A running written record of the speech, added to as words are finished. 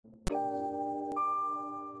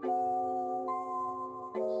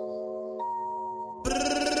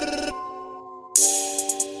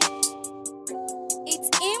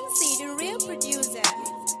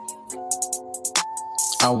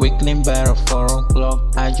Awakening by 4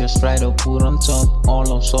 o'clock, I just try to put on top. All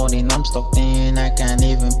of a sudden I'm stuck in, I can't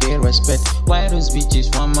even pay respect. Why those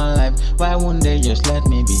bitches want my life? Why won't they just let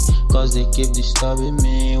me be? Cause they keep disturbing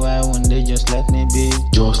me, why won't they just let me be?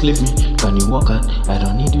 Just leave me, can you walk out? I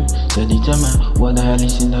don't need you, said the time. What the hell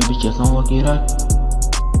is in that bitch, I can work it out.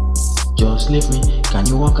 Just leave me, can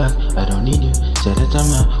you walk out? I don't need you, said the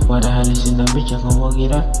time. What the hell is in that bitch, I can work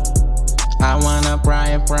it out. I wanna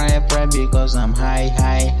pray because I'm high.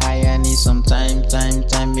 I need some time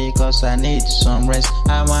because I need some rest.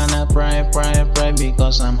 I wanna pray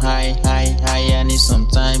because I'm high. I need some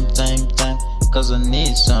time cause I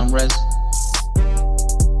need some rest.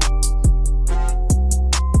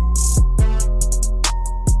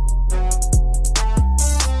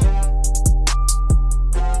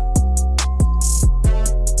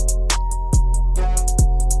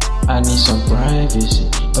 I need some privacy,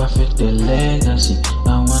 perfect the legacy.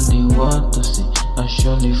 I want the world to see, I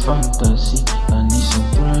surely fantasy. I need some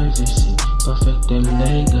privacy, perfect the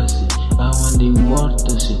legacy. I want the world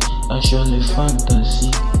to see, I surely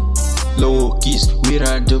fantasy. Low keys, with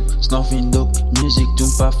a dope, snuffing dope. Music to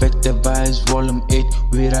perfect the vibes, volume 8,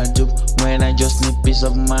 with a dope. When I just need peace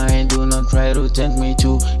of mind, do not try to tempt me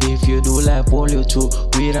to. If you do like polio too,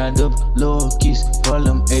 with a dope, low keys,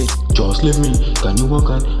 volume 8. Just leave me, can you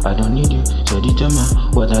walk out? I don't need you, so determine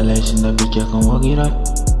what I like in the bitch, I can work it out.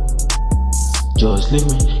 Just leave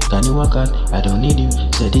me, can you walk out? I don't need you,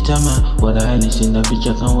 so determine what I like in the bitch,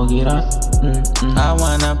 I can work it out. I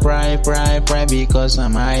wanna pray because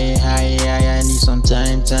I'm high. I need some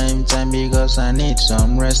time because I need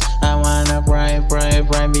some rest. I wanna pray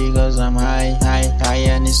because I'm high.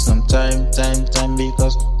 I need some time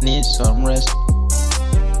because I need some rest.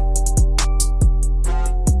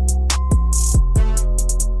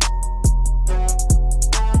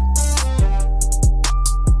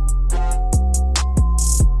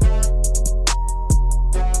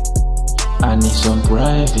 I need some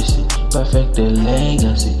privacy, perfect the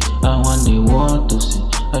legacy. I want the world to see,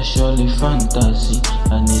 I surely fantasy.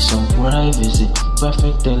 I need some privacy,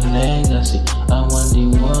 perfect the legacy. I want the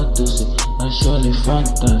world to see, I surely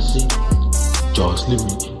fantasy. Just leave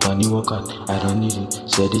me, can you walk out? I don't need you,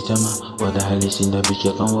 said the time. What the hell is in the bitch,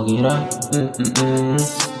 I can work it out.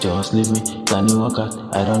 Just leave me, can you walk out?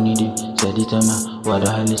 I don't need you, said the time. What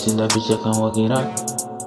the hell is in the bitch, I can work it out.